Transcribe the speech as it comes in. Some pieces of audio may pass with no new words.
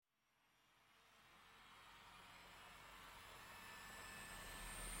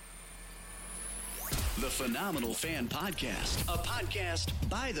The Phenomenal Fan Podcast, a podcast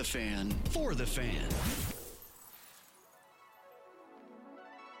by the fan, for the fan.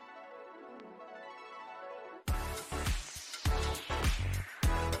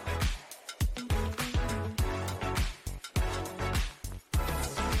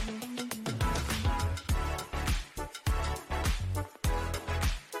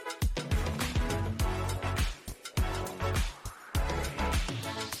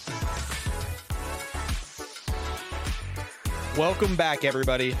 Welcome back,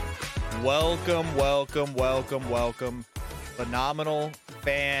 everybody. Welcome. Phenomenal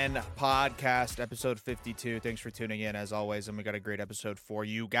Fan Podcast, episode 52. Thanks for tuning in, as always, and we got a great episode for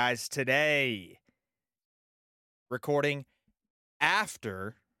you guys today. Recording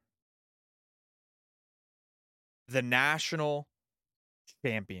after the national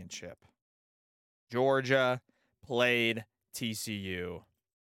championship. Georgia played TCU.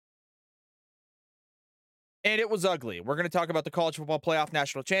 And it was ugly. We're going to talk about the College Football Playoff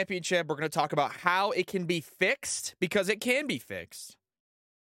National Championship. We're going to talk about how it can be fixed, because it can be fixed.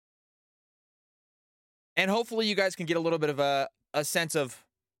 And hopefully you guys can get a little bit of a sense of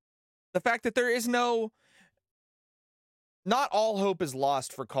the fact that there is not all hope is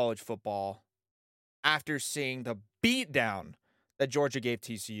lost for college football after seeing the beatdown that Georgia gave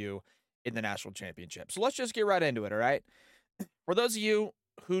TCU in the national championship. So let's just get right into it, all right? For those of you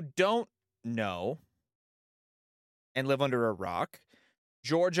who don't know and live under a rock,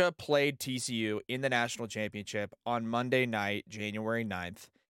 Georgia played TCU in the national championship on Monday night, January 9th.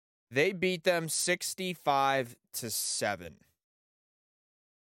 They beat them 65-7.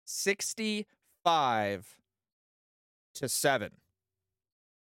 65-7.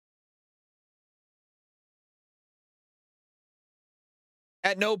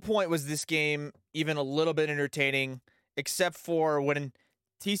 At no point was this game even a little bit entertaining, except for when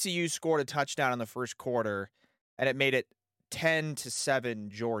TCU scored a touchdown in the first quarter, and it made it 10-7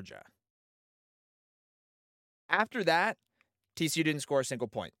 Georgia. After that, TCU didn't score a single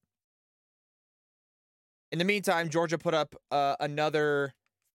point. In the meantime, Georgia put up another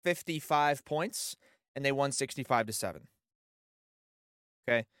 55 points, and they won 65-7.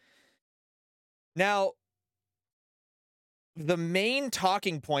 Okay. Now, the main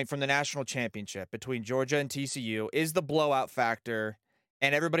talking point from the national championship between Georgia and TCU is the blowout factor.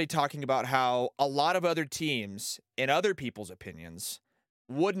 And everybody talking about how a lot of other teams, in other people's opinions,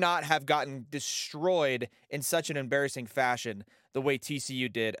 would not have gotten destroyed in such an embarrassing fashion the way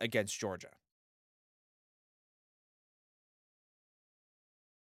TCU did against Georgia.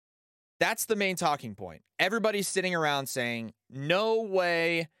 That's the main talking point. Everybody's sitting around saying, no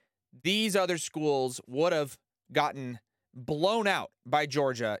way these other schools would have gotten blown out by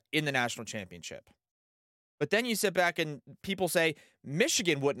Georgia in the national championship. But then you sit back and people say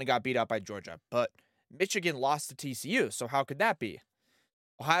Michigan wouldn't have got beat up by Georgia, but Michigan lost to TCU, so how could that be?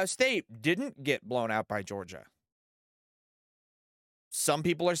 Ohio State didn't get blown out by Georgia. Some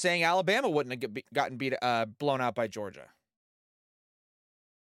people are saying Alabama wouldn't have gotten blown out by Georgia.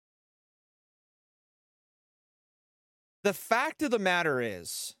 The fact of the matter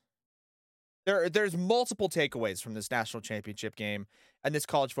is, there's multiple takeaways from this national championship game and this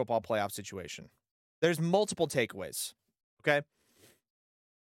college football playoff situation. There's multiple takeaways, okay?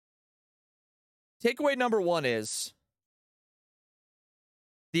 Takeaway number one is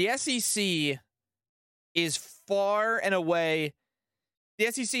the SEC is far and away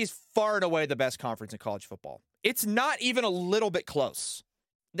the best conference in college football. It's not even a little bit close.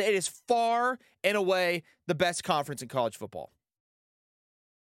 It is far and away the best conference in college football.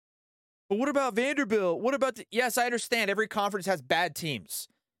 But what about Vanderbilt? Yes, I understand every conference has bad teams.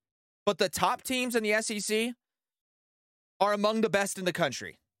 But the top teams in the SEC are among the best in the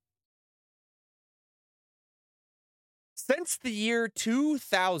country. Since the year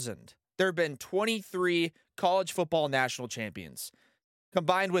 2000, there have been 23 college football national champions,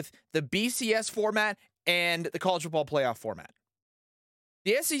 combined with the BCS format and the college football playoff format.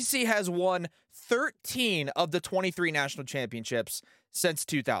 The SEC has won 13 of the 23 national championships since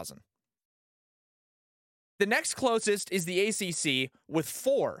 2000. The next closest is the ACC with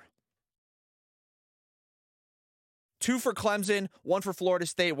 4. 2 for Clemson, 1 for Florida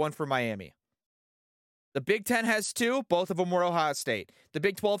State, 1 for Miami. The Big Ten has 2, both of them were Ohio State. The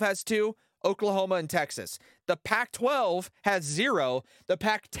Big 12 has 2, Oklahoma and Texas. The Pac-12 has 0. The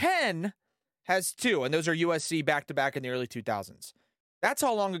Pac-10 has 2, and those are USC back-to-back in the early 2000s. That's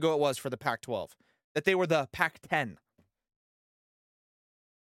how long ago it was for the Pac-12, that they were the Pac-10.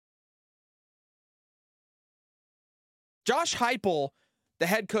 Josh Heupel, the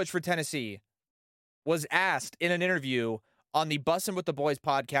head coach for Tennessee, was asked in an interview on the Bussin' with the Boys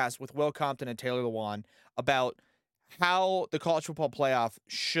podcast with Will Compton and Taylor Lewan about how the college football playoff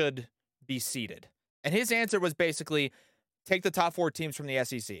should be seeded. And his answer was basically take the top 4 teams from the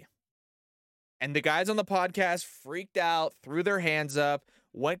SEC. And the guys on the podcast freaked out, threw their hands up,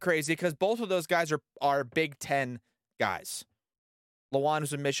 went crazy because both of those guys are Big Ten guys. Lewan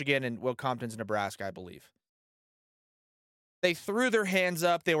was in Michigan and Will Compton's in Nebraska, I believe. They threw their hands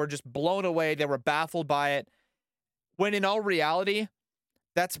up. They were just blown away. They were baffled by it. When in all reality,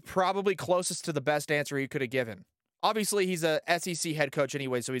 that's probably closest to the best answer he could have given. Obviously, he's a SEC head coach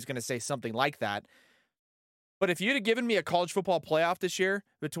anyway, so he's going to say something like that. But if you'd have given me a college football playoff this year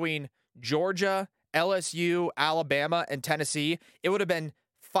between Georgia, LSU, Alabama, and Tennessee, it would have been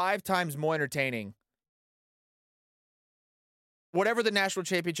 5 times more entertaining. Whatever the national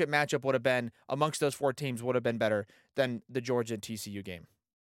championship matchup would have been amongst those 4 teams would have been better than the Georgia and TCU game.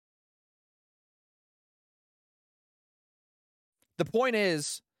 The point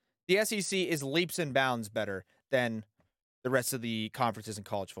is, the SEC is leaps and bounds better than the rest of the conferences in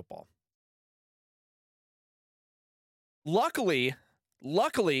college football. Luckily,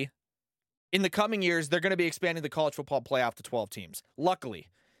 in the coming years, they're going to be expanding the college football playoff to 12 teams. Luckily.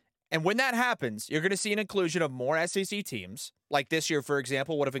 And when that happens, you're going to see an inclusion of more SEC teams. Like this year, for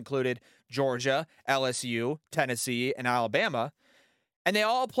example, would have included Georgia, LSU, Tennessee, and Alabama. And they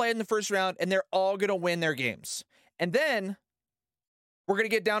all play in the first round, and they're all going to win their games. And then we're going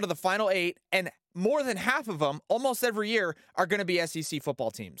to get down to the final 8, and more than half of them, almost every year, are going to be SEC football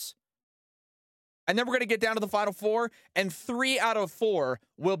teams. And then we're going to get down to the final 4, and 3 out of 4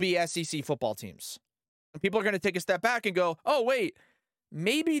 will be SEC football teams. And people are going to take a step back and go, oh, wait,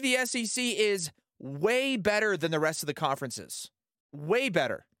 maybe the SEC is way better than the rest of the conferences. Way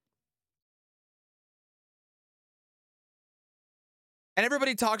better. And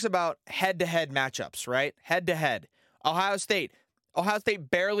everybody talks about head-to-head matchups, right? Head-to-head. Ohio State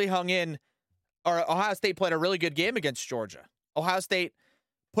barely hung in, or Ohio State played a really good game against Georgia. Ohio State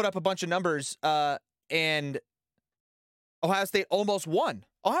put up a bunch of numbers, and Ohio State almost won.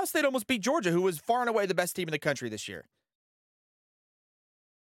 Ohio State almost beat Georgia, who was far and away the best team in the country this year.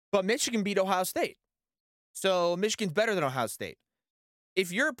 But Michigan beat Ohio State. So Michigan's better than Ohio State.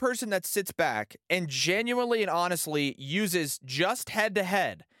 If you're a person that sits back and genuinely and honestly uses just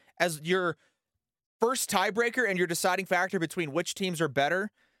head-to-head as your first tiebreaker and your deciding factor between which teams are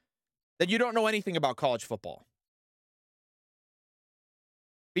better, then you don't know anything about college football.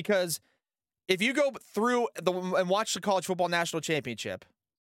 Because if you go through and watch the college football national championship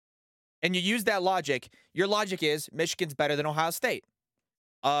and you use that logic, your logic is Michigan's better than Ohio State.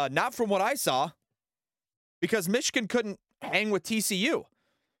 Not from what I saw, because Michigan couldn't hang with TCU.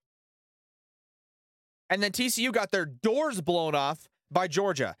 And then TCU got their doors blown off by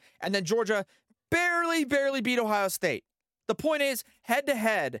Georgia. And then Georgia barely beat Ohio State. The point is,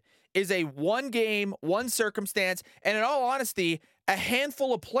 head-to-head is a one game, one circumstance, and in all honesty, a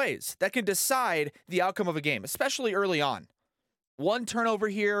handful of plays that can decide the outcome of a game, especially early on. One turnover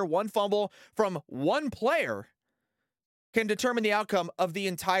here, one fumble from one player can determine the outcome of the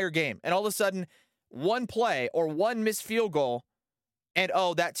entire game. And all of a sudden, one play or one missed field goal, and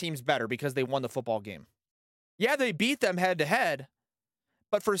oh, that team's better because they won the football game. Yeah, they beat them head-to-head,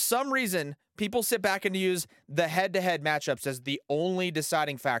 but for some reason, people sit back and use the head-to-head matchups as the only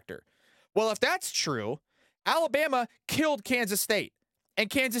deciding factor. Well, if that's true, Alabama killed Kansas State, and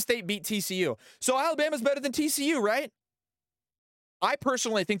Kansas State beat TCU. So Alabama's better than TCU, right? I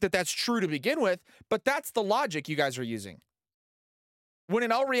personally think that that's true to begin with, but that's the logic you guys are using. When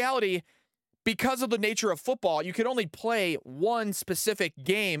in all reality, because of the nature of football, you can only play one specific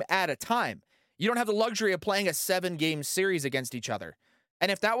game at a time. You don't have the luxury of playing a 7-game series against each other.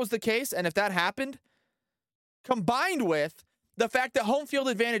 And if that was the case, and if that happened, combined with the fact that home field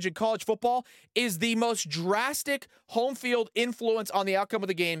advantage in college football is the most drastic home field influence on the outcome of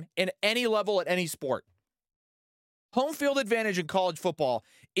the game in any level at any sport. Home field advantage in college football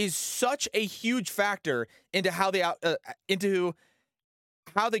is such a huge factor into how the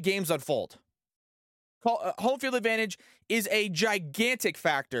games unfold. Home field advantage is a gigantic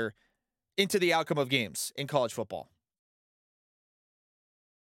factor into the outcome of games in college football.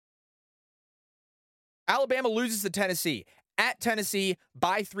 Alabama loses to Tennessee at Tennessee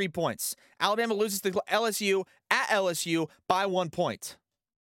by 3 points. Alabama loses to LSU at LSU by 1 point.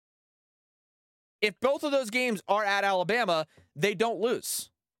 If both of those games are at Alabama, they don't lose.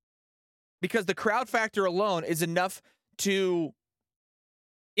 Because the crowd factor alone is enough to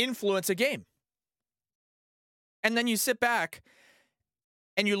influence a game. And then you sit back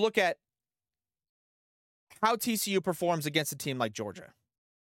and you look at how TCU performs against a team like Georgia.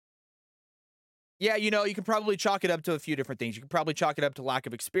 Yeah, you can probably chalk it up to a few different things. You can probably chalk it up to lack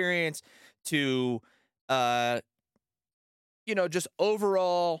of experience, to, just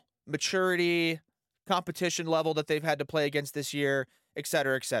overall maturity, competition level that they've had to play against this year, et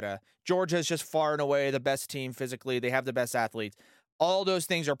cetera, et cetera. Georgia is just far and away the best team physically. They have the best athletes. All those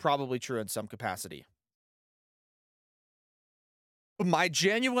things are probably true in some capacity. But my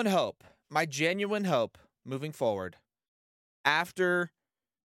genuine hope moving forward after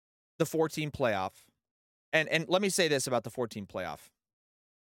the 14 playoff, and let me say this about the 14 playoff.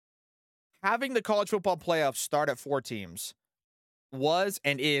 Having the college football playoff start at 4 teams was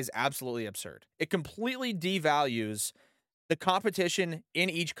and is absolutely absurd. It completely devalues the competition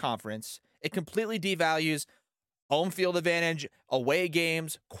in each conference. It completely devalues home field advantage, away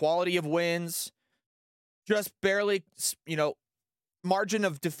games, quality of wins, just barely, margin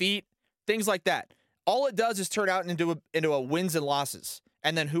of defeat, things like that. All it does is turn out into a wins and losses,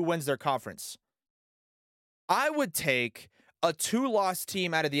 and then who wins their conference. I would take a 2-loss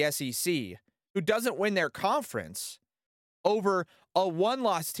team out of the SEC who doesn't win their conference over a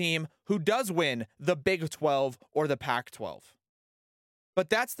 1-loss team who does win the Big 12 or the Pac-12.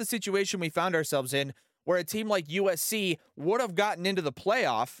 But that's the situation we found ourselves in, where a team like USC would have gotten into the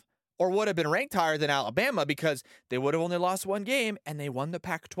playoff or would have been ranked higher than Alabama because they would have only lost 1 game and they won the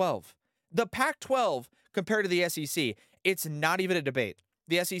Pac-12. The Pac-12 compared to the SEC, it's not even a debate.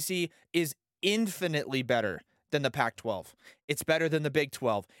 The SEC is infinitely better than the Pac-12. It's better than the Big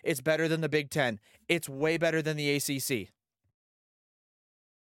 12. It's better than the Big 10. It's way better than the ACC.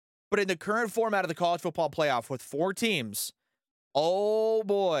 But in the current format of the college football playoff with 4 teams, oh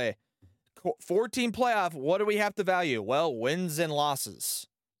boy, 14 playoff, what do we have to value? Well, wins and losses.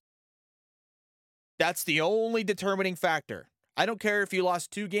 That's the only determining factor. I don't care if you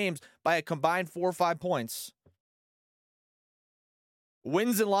lost 2 games by a combined 4 or 5 points.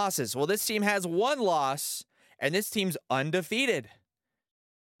 Wins and losses. Well, this team has 1 loss, and this team's undefeated.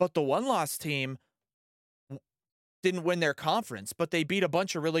 But the 1-loss team didn't win their conference, but they beat a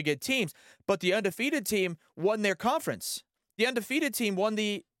bunch of really good teams. But the undefeated team won their conference. The undefeated team won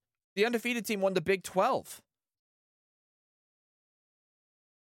the Big 12.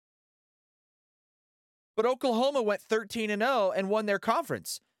 But Oklahoma went 13-0 and won their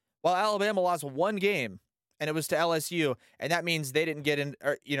conference, while Alabama lost 1 game, and it was to LSU, and that means they didn't get in,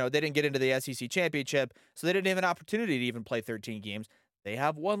 they didn't get into the SEC championship, so they didn't have an opportunity to even play 13 games. They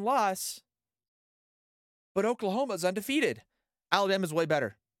have 1 loss, but Oklahoma's undefeated. Alabama's way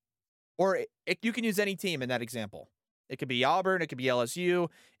better. Or you can use any team in that example. It could be Auburn, it could be LSU,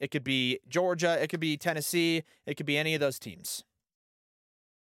 it could be Georgia, it could be Tennessee, it could be any of those teams.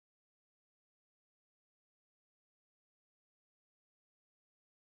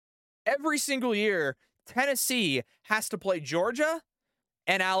 Every single year, Tennessee has to play Georgia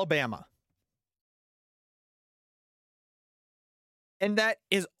and Alabama. And that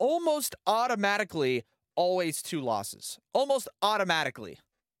is almost automatically always 2 losses. Almost automatically.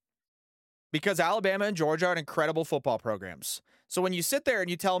 Because Alabama and Georgia are incredible football programs. So when you sit there and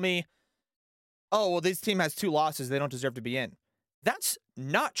you tell me, oh, well, this team has 2 losses, they don't deserve to be in. That's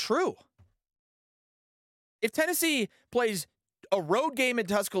not true. If Tennessee plays a road game in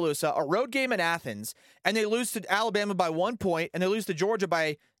Tuscaloosa, a road game in Athens, and they lose to Alabama by 1 point, and they lose to Georgia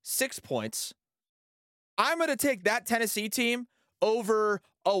by 6 points, I'm going to take that Tennessee team over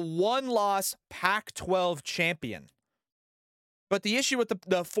a 1-loss Pac-12 champion. But the issue with the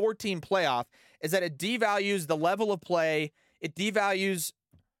 4-team playoff is that it devalues the level of play, it devalues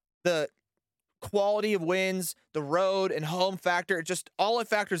the quality of wins, the road and home factor. It just, all it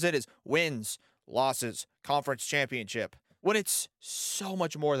factors in is wins, losses, conference championship. When it's so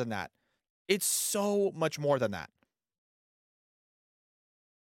much more than that. It's so much more than that.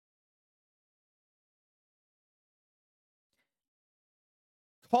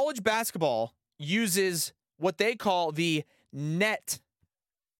 College basketball uses what they call the net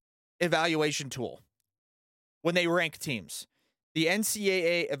evaluation tool when they rank teams. The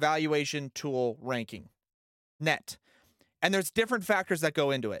NCAA evaluation tool ranking. Net. And there's different factors that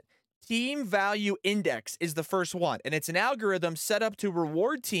go into it. Team Value Index is the first one, and it's an algorithm set up to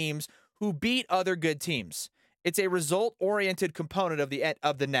reward teams who beat other good teams. It's a result-oriented component of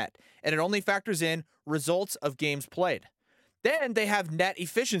the net, and it only factors in results of games played. Then they have net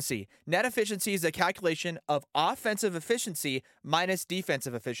efficiency. Net efficiency is a calculation of offensive efficiency minus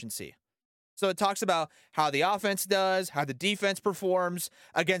defensive efficiency. So it talks about how the offense does, how the defense performs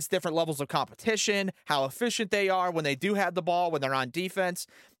against different levels of competition, how efficient they are when they do have the ball, when they're on defense.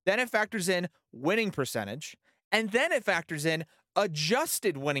 Then it factors in winning percentage, and then it factors in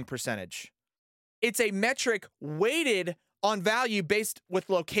adjusted winning percentage. It's a metric weighted on value based with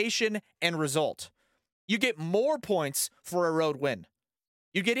location and result. You get more points for a road win.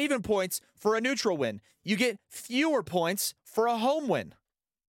 You get even points for a neutral win. You get fewer points for a home win.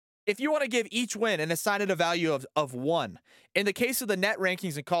 If you want to give each win and assign it a value of 1, in the case of the net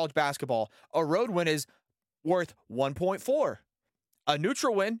rankings in college basketball, a road win is worth 1.4. A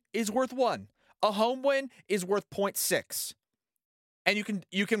neutral win is worth 1. A home win is worth 0.6. And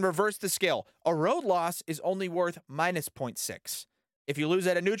you can reverse the scale. A road loss is only worth minus 0.6. If you lose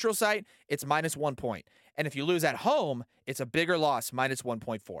at a neutral site, it's minus 1 point. And if you lose at home, it's a bigger loss, minus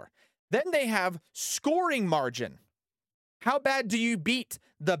 1.4. Then they have scoring margin. How bad do you beat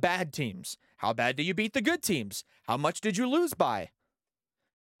the bad teams? How bad do you beat the good teams? How much did you lose by?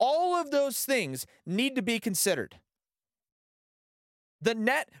 All of those things need to be considered. The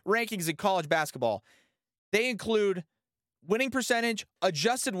net rankings in college basketball, they include winning percentage,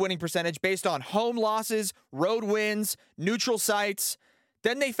 adjusted winning percentage based on home losses, road wins, neutral sites.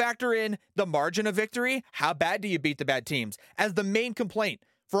 Then they factor in the margin of victory. How bad do you beat the bad teams? As the main complaint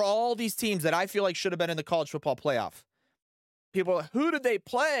for all these teams that I feel like should have been in the college football playoff. People are, who did they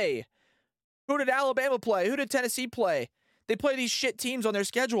play? Who did Alabama play? Who did Tennessee play? They play these shit teams on their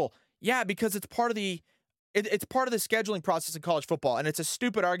schedule. Yeah, because it's part of the scheduling process in college football, and it's a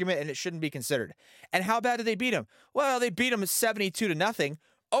stupid argument, and it shouldn't be considered. And how bad did they beat them? Well, they beat them 72-0.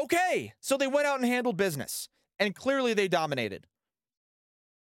 Okay, so they went out and handled business, and clearly they dominated.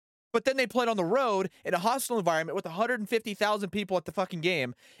 But then they played on the road in a hostile environment with 150,000 people at the fucking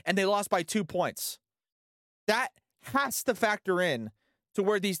game, and they lost by 2 points. That has to factor in to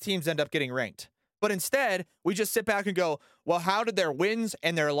where these teams end up getting ranked. But instead, we just sit back and go, well, how did their wins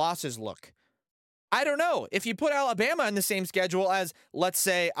and their losses look? I don't know. If you put Alabama in the same schedule as, let's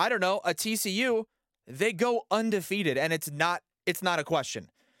say, I don't know, a TCU, they go undefeated, and it's not a question.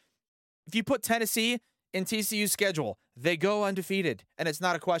 If you put Tennessee in TCU's schedule, they go undefeated, and it's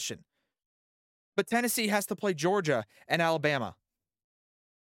not a question. But Tennessee has to play Georgia and Alabama.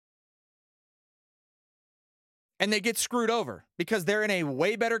 And they get screwed over because they're in a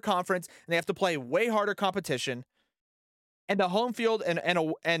way better conference, and they have to play way harder competition. And the home field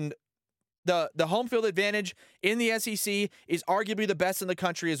and the home field advantage in the SEC is arguably the best in the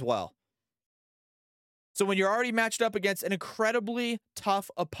country as well. So when you're already matched up against an incredibly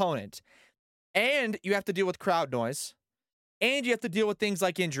tough opponent, and you have to deal with crowd noise, and you have to deal with things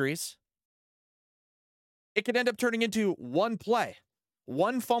like injuries, it could end up turning into one play,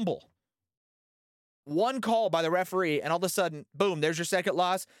 one fumble, one call by the referee, and all of a sudden, boom, there's your second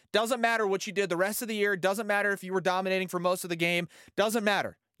loss. Doesn't matter what you did the rest of the year. Doesn't matter if you were dominating for most of the game. Doesn't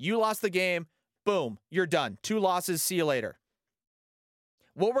matter. You lost the game. Boom, you're done. 2 losses. See you later.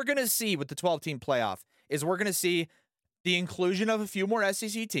 What we're going to see with the 12-team playoff is we're going to see the inclusion of a few more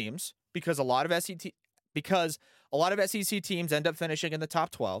SEC teams because a lot of SEC teams end up finishing in the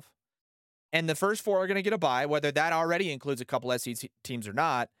top 12. And the first 4 are going to get a bye, whether that already includes a couple SEC teams or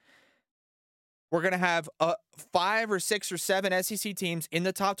not. We're going to have 5 or 6 or 7 SEC teams in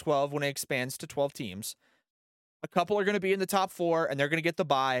the top 12 when it expands to 12 teams. A couple are going to be in the top 4, and they're going to get the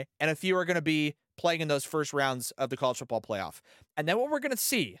bye, and a few are going to be playing in those first rounds of the college football playoff. And then what we're going to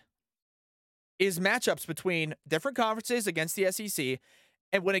see is matchups between different conferences against the SEC,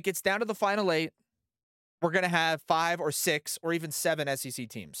 and when it gets down to the Final 8, we're going to have 5 or 6 or even 7 SEC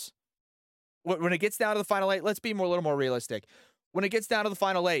teams. When it gets down to the Final 8, let's be a little more realistic. When it gets down to the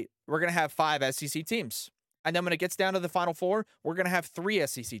Final 8, we're going to have 5 SEC teams. And then when it gets down to the Final 4, we're going to have 3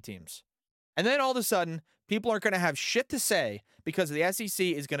 SEC teams. And then all of a sudden, people aren't going to have shit to say because the SEC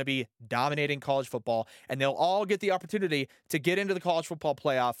is going to be dominating college football, and they'll all get the opportunity to get into the college football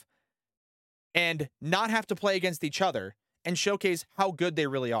playoff and not have to play against each other and showcase how good they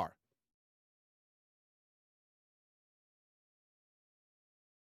really are.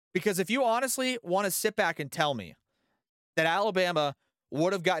 Because if you honestly want to sit back and tell me that Alabama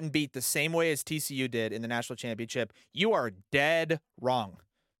would have gotten beat the same way as TCU did in the national championship, you are dead wrong.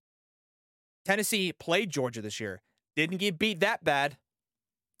 Tennessee played Georgia this year. Didn't get beat that bad.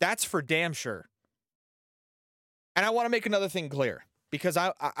 That's for damn sure. And I want to make another thing clear because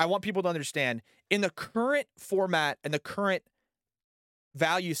I want people to understand in the current format and the current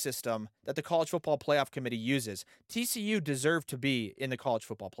value system that the College Football Playoff Committee uses, TCU deserved to be in the College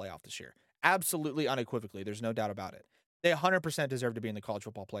Football Playoff this year. Absolutely, unequivocally. There's no doubt about it. They 100% deserve to be in the College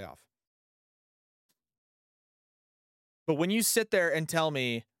Football Playoff. But when you sit there and tell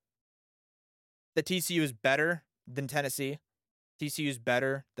me that TCU is better than Tennessee, TCU is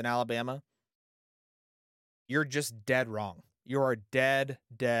better than Alabama, you're just dead wrong. You are dead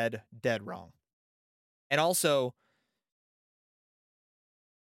wrong. And also,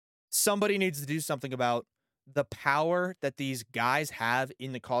 somebody needs to do something about the power that these guys have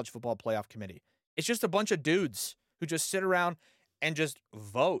in the college football playoff committee. It's just a bunch of dudes who just sit around and just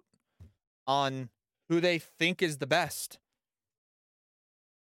vote on who they think is the best.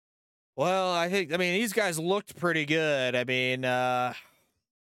 Well, I mean, these guys looked pretty good. I mean, I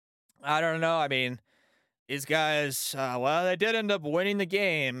don't know. I mean, these guys, well, they did end up winning the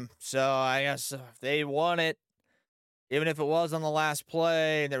game. So I guess if they won it, even if it was on the last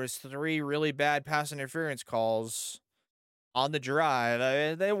play, there was 3 really bad pass interference calls on the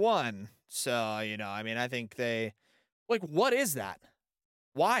drive, they won. So, I mean, I think what is that?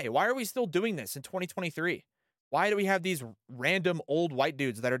 Why? Why are we still doing this in 2023? Why do we have these random old white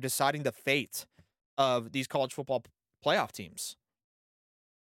dudes that are deciding the fate of these college football playoff teams?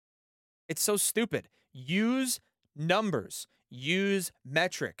 It's so stupid. Use numbers, use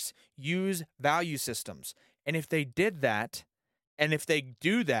metrics, use value systems. And if they did that, and if they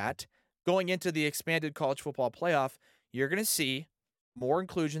do that, going into the expanded college football playoff, you're going to see more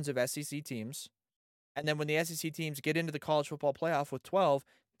inclusions of SEC teams. And then when the SEC teams get into the college football playoff with 12,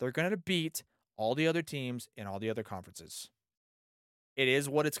 they're going to beat all the other teams in all the other conferences. It is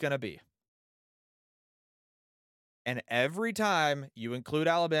what it's going to be. And every time you include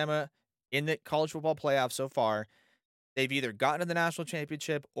Alabama in the college football playoff so far, they've either gotten to the national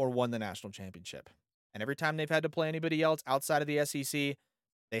championship or won the national championship. And every time they've had to play anybody else outside of the SEC,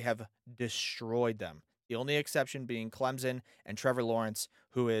 they have destroyed them. The only exception being Clemson and Trevor Lawrence,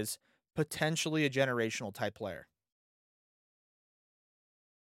 who is potentially a generational type player.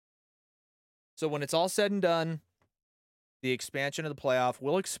 So when it's all said and done, the expansion of the playoff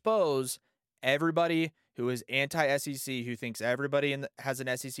will expose everybody who is anti-SEC, who thinks everybody has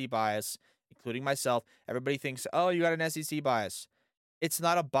an SEC bias, including myself. Everybody thinks, oh, you got an SEC bias. It's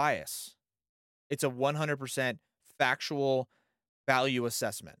not a bias. It's a 100% factual value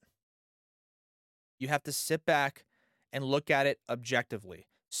assessment. You have to sit back and look at it objectively.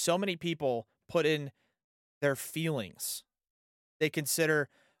 So many people put in their feelings. They consider,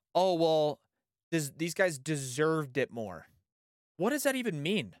 oh, well, these guys deserved it more. What does that even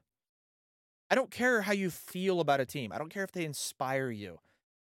mean? I don't care how you feel about a team. I don't care if they inspire you.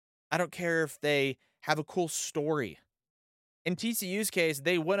 I don't care if they have a cool story. In TCU's case,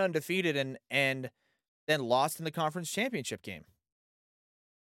 they went undefeated and then lost in the conference championship game.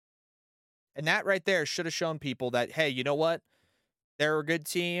 And that right there should have shown people that, hey, you know what? They're a good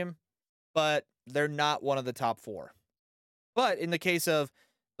team, but they're not one of the top 4. But in the case of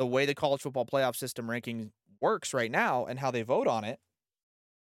the way the college football playoff system ranking works right now and how they vote on it,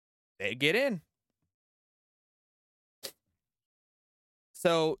 they get in.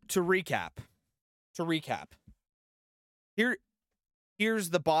 So to recap, here's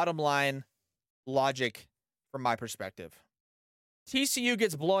the bottom line logic from my perspective. TCU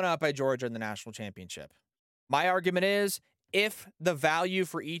gets blown out by Georgia in the national championship. My argument is, if the value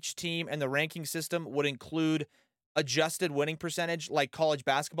for each team and the ranking system would include adjusted winning percentage like college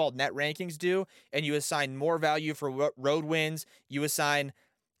basketball net rankings do, and you assign more value for road wins, you assign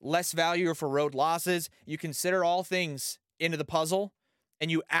less value for road losses, you consider all things into the puzzle,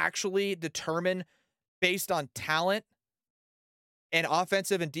 and you actually determine based on talent and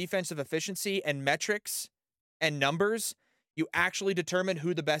offensive and defensive efficiency and metrics and numbers, you actually determine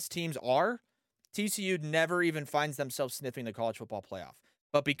who the best teams are, TCU never even finds themselves sniffing the college football playoff.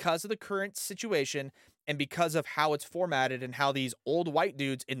 But because of the current situation and because of how it's formatted and how these old white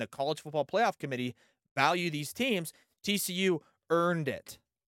dudes in the college football playoff committee value these teams, TCU earned it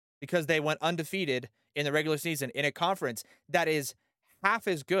because they went undefeated in the regular season in a conference that is half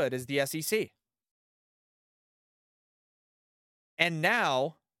as good as the SEC. And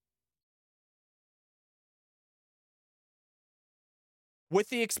now, with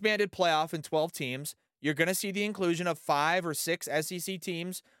the expanded playoff and 12 teams, you're going to see the inclusion of 5 or 6 SEC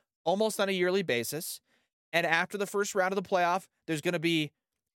teams almost on a yearly basis. And after the first round of the playoff, there's going to be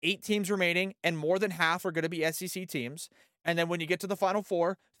 8 teams remaining, and more than half are going to be SEC teams. And then when you get to the Final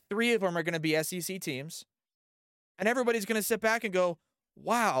Four, 3 of them are going to be SEC teams. And everybody's going to sit back and go,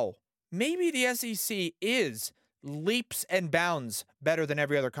 wow, maybe the SEC is leaps and bounds better than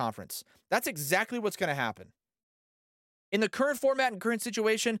every other conference. That's exactly what's going to happen. In the current format and current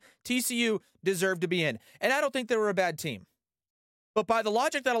situation, TCU deserved to be in. And I don't think they were a bad team. But by the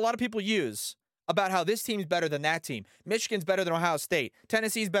logic that a lot of people use about how this team's better than that team, Michigan's better than Ohio State,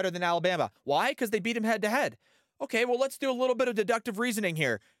 Tennessee's better than Alabama. Why? Because they beat them head-to-head. Okay, well, let's do a little bit of deductive reasoning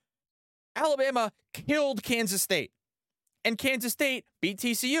here. Alabama killed Kansas State, and Kansas State beat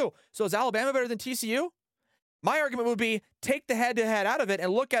TCU. So is Alabama better than TCU? My argument would be take the head-to-head out of it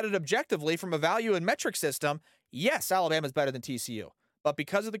and look at it objectively from a value and metric system. Yes, Alabama's better than TCU. But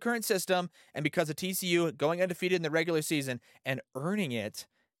because of the current system and because of TCU going undefeated in the regular season and earning it,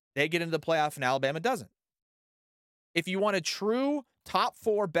 they get into the playoff and Alabama doesn't. If you want a true top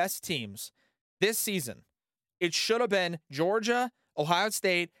 4 best teams this season, it should have been Georgia, Ohio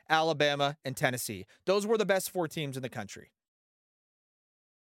State, Alabama, and Tennessee. Those were the best 4 teams in the country.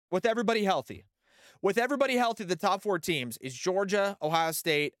 With everybody healthy. With everybody healthy, the top 4 teams is Georgia, Ohio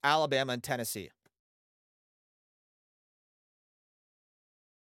State, Alabama, and Tennessee.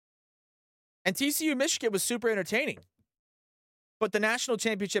 And TCU Michigan was super entertaining. But the national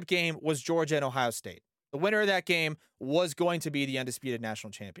championship game was Georgia and Ohio State. The winner of that game was going to be the undisputed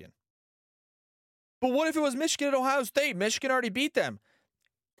national champion. But what if it was Michigan and Ohio State? Michigan already beat them.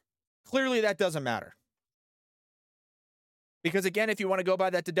 Clearly, that doesn't matter. Because again, if you want to go by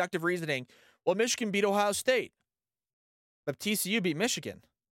that deductive reasoning, well, Michigan beat Ohio State, but TCU beat Michigan.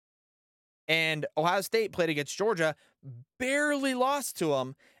 And Ohio State played against Georgia, barely lost to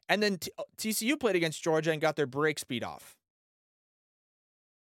them, and then TCU played against Georgia and got their brakes beat off.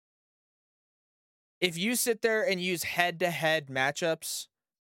 If you sit there and use head-to-head matchups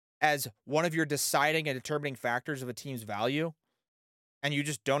as one of your deciding and determining factors of a team's value, and you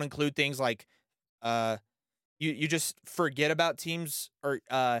just don't include things like you just forget about teams, or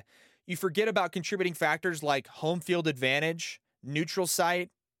you forget about contributing factors like home field advantage, neutral site,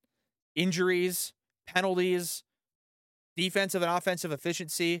 injuries, penalties, defensive and offensive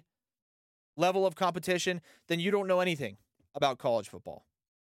efficiency, level of competition, then you don't know anything about college football.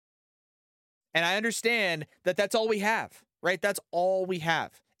 And I understand that that's all we have, right? That's all we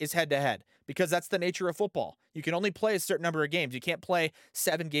have is head-to-head, because that's the nature of football. You can only play a certain number of games. You can't play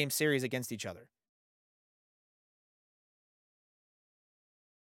 7-game series against each other.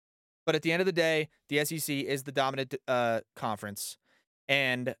 But at the end of the day, the SEC is the dominant conference.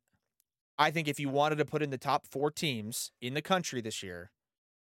 And I think if you wanted to put in the top 4 teams in the country this year,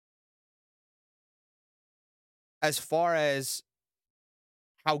 as far as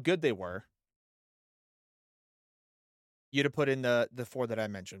how good they were, you'd have put in the 4 that I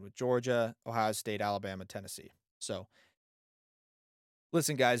mentioned with Georgia, Ohio State, Alabama, Tennessee. So,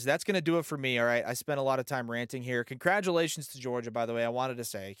 listen, guys, that's going to do it for me, all right? I spent a lot of time ranting here. Congratulations to Georgia, by the way. I wanted to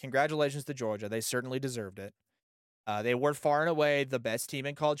say congratulations to Georgia. They certainly deserved it. They were far and away the best team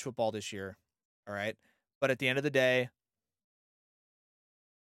in college football this year, all right? But at the end of the day,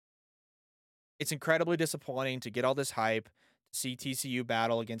 it's incredibly disappointing to get all this hype, to see TCU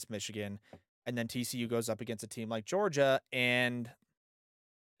battle against Michigan, and then TCU goes up against a team like Georgia, and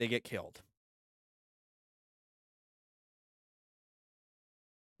they get killed.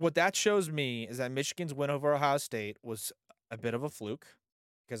 What that shows me is that Michigan's win over Ohio State was a bit of a fluke,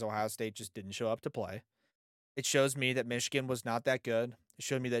 because Ohio State just didn't show up to play. It shows me that Michigan was not that good. It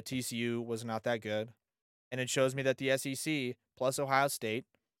showed me that TCU was not that good. And it shows me that the SEC plus Ohio State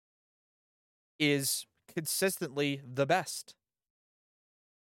is consistently the best.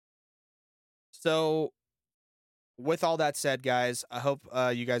 So, with all that said, guys, I hope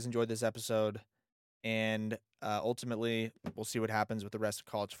you guys enjoyed this episode. And ultimately, we'll see what happens with the rest of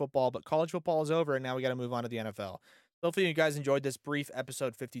college football. But college football is over, and now we got to move on to the NFL. Hopefully, you guys enjoyed this brief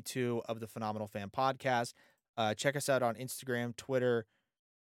episode 52 of the Phenomenal Fan Podcast. Check us out on Instagram, Twitter,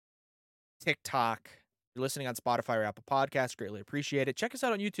 TikTok. If you're listening on Spotify or Apple Podcasts, greatly appreciate it. Check us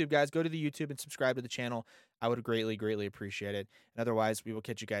out on YouTube, guys. Go to the YouTube and subscribe to the channel. I would greatly, greatly appreciate it. And otherwise, we will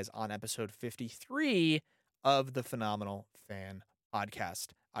catch you guys on episode 53 of the Phenomenal Fan Podcast.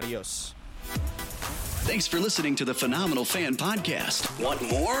 Adios. Thanks for listening to the Phenomenal Fan Podcast. Want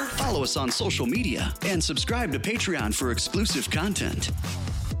more? Follow us on social media and subscribe to Patreon for exclusive content.